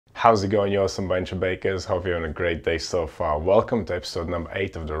How's it going, you awesome bunch of bakers? Hope you're having a great day so far. Welcome to episode number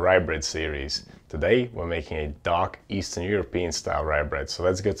 8 of the rye bread series. Today we're making a dark Eastern European style rye bread, so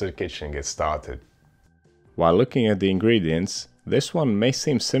let's go to the kitchen and get started. While looking at the ingredients, this one may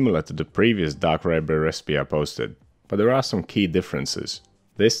seem similar to the previous dark rye bread recipe I posted, but there are some key differences.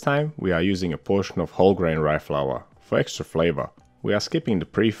 This time we are using a portion of whole grain rye flour for extra flavor. We are skipping the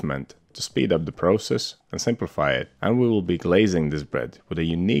pre-ferment to speed up the process and simplify it, and we will be glazing this bread with a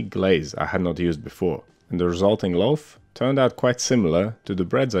unique glaze I had not used before, and the resulting loaf turned out quite similar to the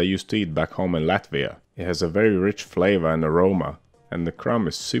breads I used to eat back home in Latvia. It has a very rich flavor and aroma, and the crumb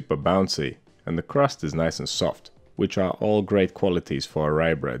is super bouncy, and the crust is nice and soft, which are all great qualities for a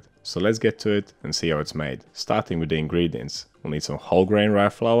rye bread. So let's get to it and see how it's made. Starting with the ingredients, we'll need some whole grain rye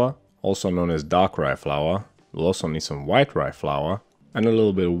flour, also known as dark rye flour. We'll also need some white rye flour and a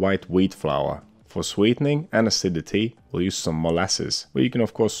little bit of white wheat flour. For sweetening and acidity, we'll use some molasses, but you can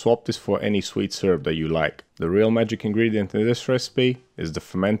of course swap this for any sweet syrup that you like. The real magic ingredient in this recipe is the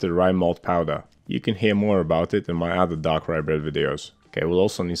fermented rye malt powder. You can hear more about it in my other dark rye bread videos. Okay, we'll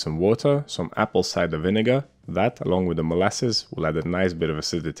also need some water, some apple cider vinegar. That, along with the molasses, will add a nice bit of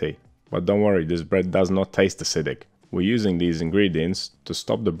acidity. But don't worry, this bread does not taste acidic. We're using these ingredients to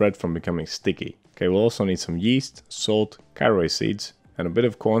stop the bread from becoming sticky. Okay, we'll also need some yeast, salt, caraway seeds, and a bit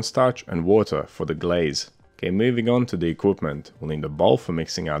of cornstarch and water for the glaze. Okay, moving on to the equipment. We'll need a bowl for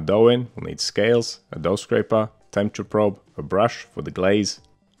mixing our dough in, we'll need scales, a dough scraper, temperature probe, a brush for the glaze,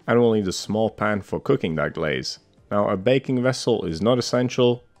 and we'll need a small pan for cooking that glaze. Now, a baking vessel is not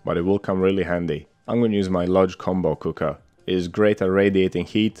essential, but it will come really handy. I'm going to use my Lodge combo cooker. It is great at radiating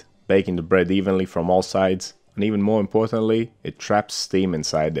heat, baking the bread evenly from all sides, and even more importantly, it traps steam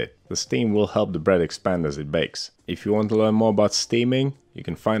inside it. The steam will help the bread expand as it bakes. If you want to learn more about steaming, you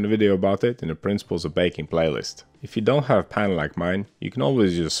can find a video about it in the Principles of Baking playlist. If you don't have a pan like mine, you can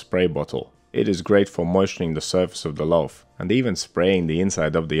always use a spray bottle. It is great for moisturizing the surface of the loaf and even spraying the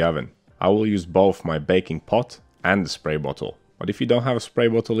inside of the oven. I will use both my baking pot and the spray bottle. But if you don't have a spray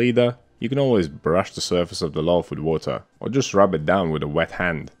bottle either, you can always brush the surface of the loaf with water or just rub it down with a wet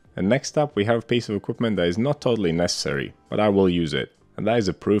hand. And next up, we have a piece of equipment that is not totally necessary, but I will use it, and that is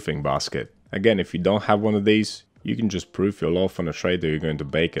a proofing basket. Again, if you don't have one of these, you can just proof your loaf on a tray that you're going to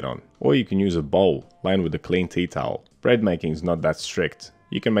bake it on. Or you can use a bowl lined with a clean tea towel. Bread making is not that strict.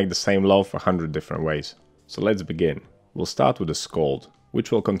 You can make the same loaf 100 different ways. So let's begin. We'll start with a scald,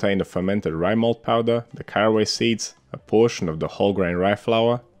 which will contain the fermented rye malt powder, the caraway seeds, a portion of the whole grain rye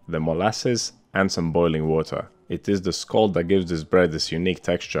flour, the molasses, and some boiling water. It is the scald that gives this bread this unique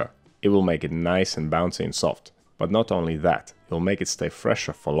texture. It will make it nice and bouncy and soft. But not only that, it will make it stay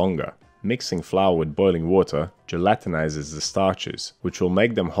fresher for longer. Mixing flour with boiling water gelatinizes the starches, which will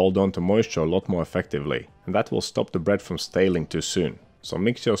make them hold on to moisture a lot more effectively, and that will stop the bread from staling too soon. So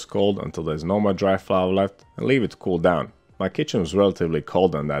mix your scald until there's no more dry flour left and leave it to cool down. My kitchen was relatively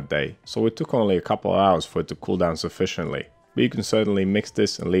cold on that day, so it took only a couple of hours for it to cool down sufficiently. But you can certainly mix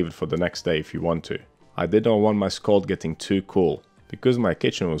this and leave it for the next day if you want to. I did not want my scald getting too cool, because my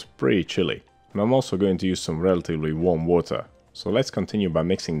kitchen was pretty chilly, and I'm also going to use some relatively warm water. So let's continue by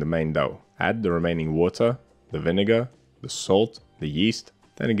mixing the main dough. Add the remaining water, the vinegar, the salt, the yeast,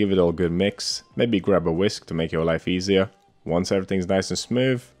 then give it all a good mix. Maybe grab a whisk to make your life easier. Once everything's nice and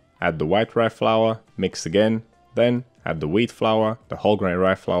smooth, add the white rye flour, mix again, then add the wheat flour, the whole grain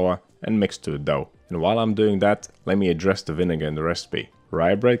rye flour, and mix to a dough. And while I'm doing that, let me address the vinegar in the recipe.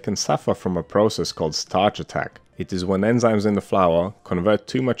 Rye bread can suffer from a process called starch attack. It is when enzymes in the flour convert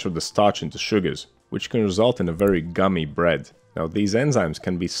too much of the starch into sugars, which can result in a very gummy bread. Now, these enzymes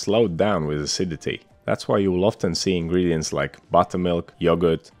can be slowed down with acidity. That's why you will often see ingredients like buttermilk,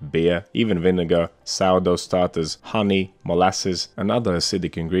 yogurt, beer, even vinegar, sourdough starters, honey, molasses, and other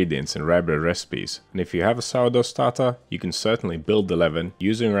acidic ingredients in rye bread recipes. And if you have a sourdough starter, you can certainly build the leaven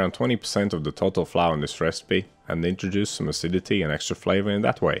using around 20% of the total flour in this recipe and introduce some acidity and extra flavor in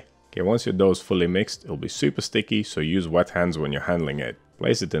that way. Okay, once your dough is fully mixed, it'll be super sticky, so use wet hands when you're handling it.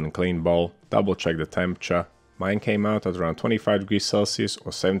 Place it in a clean bowl, double check the temperature. Mine came out at around 25 degrees Celsius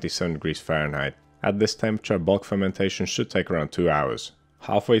or 77 degrees Fahrenheit. At this temperature, bulk fermentation should take around 2 hours.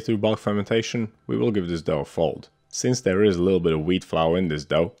 Halfway through bulk fermentation, we will give this dough a fold. Since there is a little bit of wheat flour in this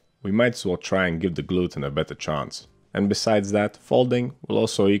dough, we might as well try and give the gluten a better chance. And besides that, folding will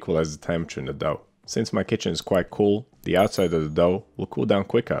also equalize the temperature in the dough. Since my kitchen is quite cool, the outside of the dough will cool down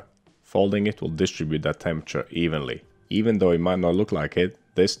quicker. Folding it will distribute that temperature evenly. Even though it might not look like it,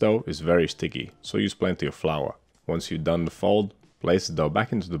 this dough is very sticky, so use plenty of flour. Once you've done the fold, place the dough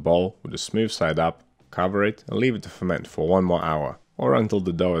back into the bowl with the smooth side up, cover it and leave it to ferment for 1 more hour, or until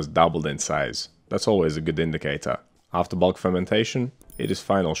the dough has doubled in size. That's always a good indicator. After bulk fermentation, it is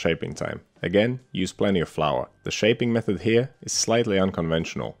final shaping time. Again, use plenty of flour. The shaping method here is slightly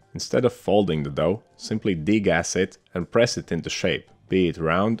unconventional. Instead of folding the dough, simply degas it and press it into shape, be it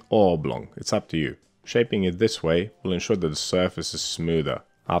round or oblong, it's up to you. Shaping it this way will ensure that the surface is smoother.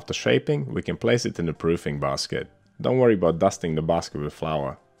 After shaping, we can place it in the proofing basket. Don't worry about dusting the basket with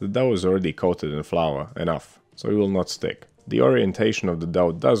flour. The dough is already coated in flour enough, so it will not stick. The orientation of the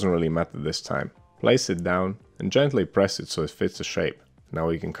dough doesn't really matter this time. Place it down and gently press it so it fits the shape. Now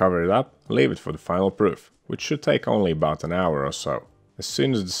we can cover it up and leave it for the final proof, which should take only about an hour or so. As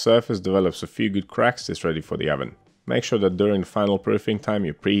soon as the surface develops a few good cracks, it's ready for the oven. Make sure that during the final proofing time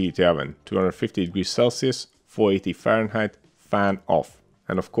you preheat the oven, 250 degrees Celsius, 480 Fahrenheit, fan off.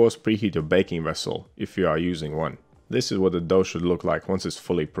 And of course preheat your baking vessel if you are using one. This is what the dough should look like once it's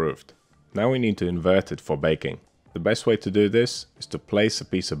fully proofed. Now we need to invert it for baking. The best way to do this is to place a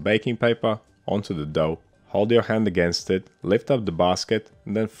piece of baking paper onto the dough, hold your hand against it, lift up the basket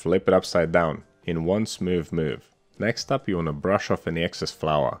and then flip it upside down in one smooth move. Next up you want to brush off any excess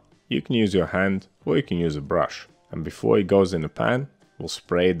flour. You can use your hand or you can use a brush. And before it goes in the pan, we'll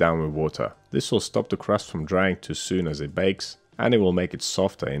spray it down with water. This will stop the crust from drying too soon as it bakes, and it will make it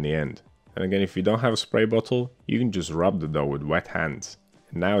softer in the end. And again, if you don't have a spray bottle, you can just rub the dough with wet hands.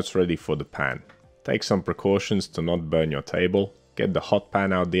 And now it's ready for the pan. Take some precautions to not burn your table. Get the hot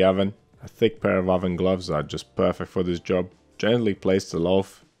pan out the oven. A thick pair of oven gloves are just perfect for this job. Gently place the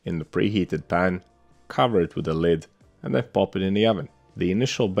loaf in the preheated pan, cover it with a lid, and then pop it in the oven. The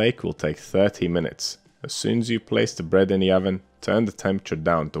initial bake will take 30 minutes. As soon as you place the bread in the oven, turn the temperature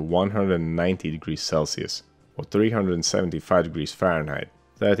down to 190 degrees Celsius or 375 degrees Fahrenheit.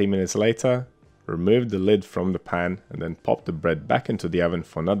 30 minutes later, remove the lid from the pan and then pop the bread back into the oven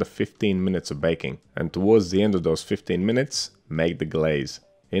for another 15 minutes of baking. And towards the end of those 15 minutes, make the glaze.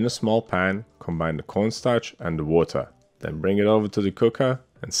 In a small pan, combine the cornstarch and the water. Then bring it over to the cooker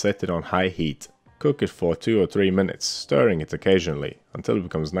and set it on high heat. Cook it for 2 or 3 minutes, stirring it occasionally until it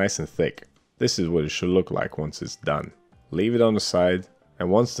becomes nice and thick. This is what it should look like once it's done. Leave it on the side, and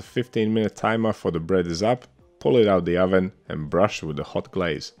once the 15-minute timer for the bread is up, pull it out the oven and brush with the hot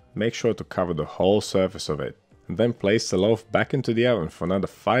glaze. Make sure to cover the whole surface of it. And then place the loaf back into the oven for another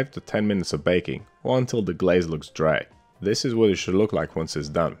 5 to 10 minutes of baking, or until the glaze looks dry. This is what it should look like once it's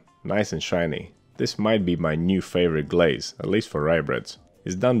done. Nice and shiny. This might be my new favorite glaze, at least for rye breads.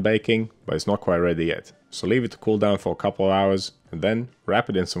 It's done baking, but it's not quite ready yet. So leave it to cool down for a couple of hours, and then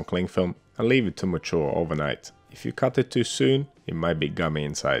wrap it in some cling film and leave it to mature overnight. If you cut it too soon, it might be gummy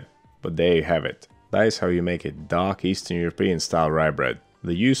inside. But there you have it. That is how you make a dark Eastern European style rye bread.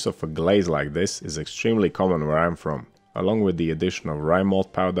 The use of a glaze like this is extremely common where I'm from, along with the addition of rye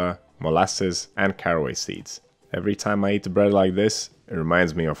malt powder, molasses and caraway seeds. Every time I eat a bread like this, it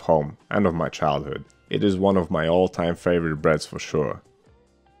reminds me of home and of my childhood. It is one of my all-time favorite breads for sure.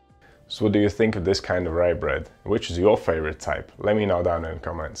 So what do you think of this kind of rye bread? Which is your favorite type? Let me know down in the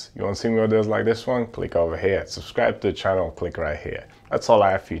comments. You want to see more videos like this one? Click over here. Subscribe to the channel, click right here. That's all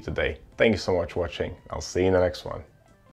I have for you today. Thank you so much for watching. I'll see you in the next one.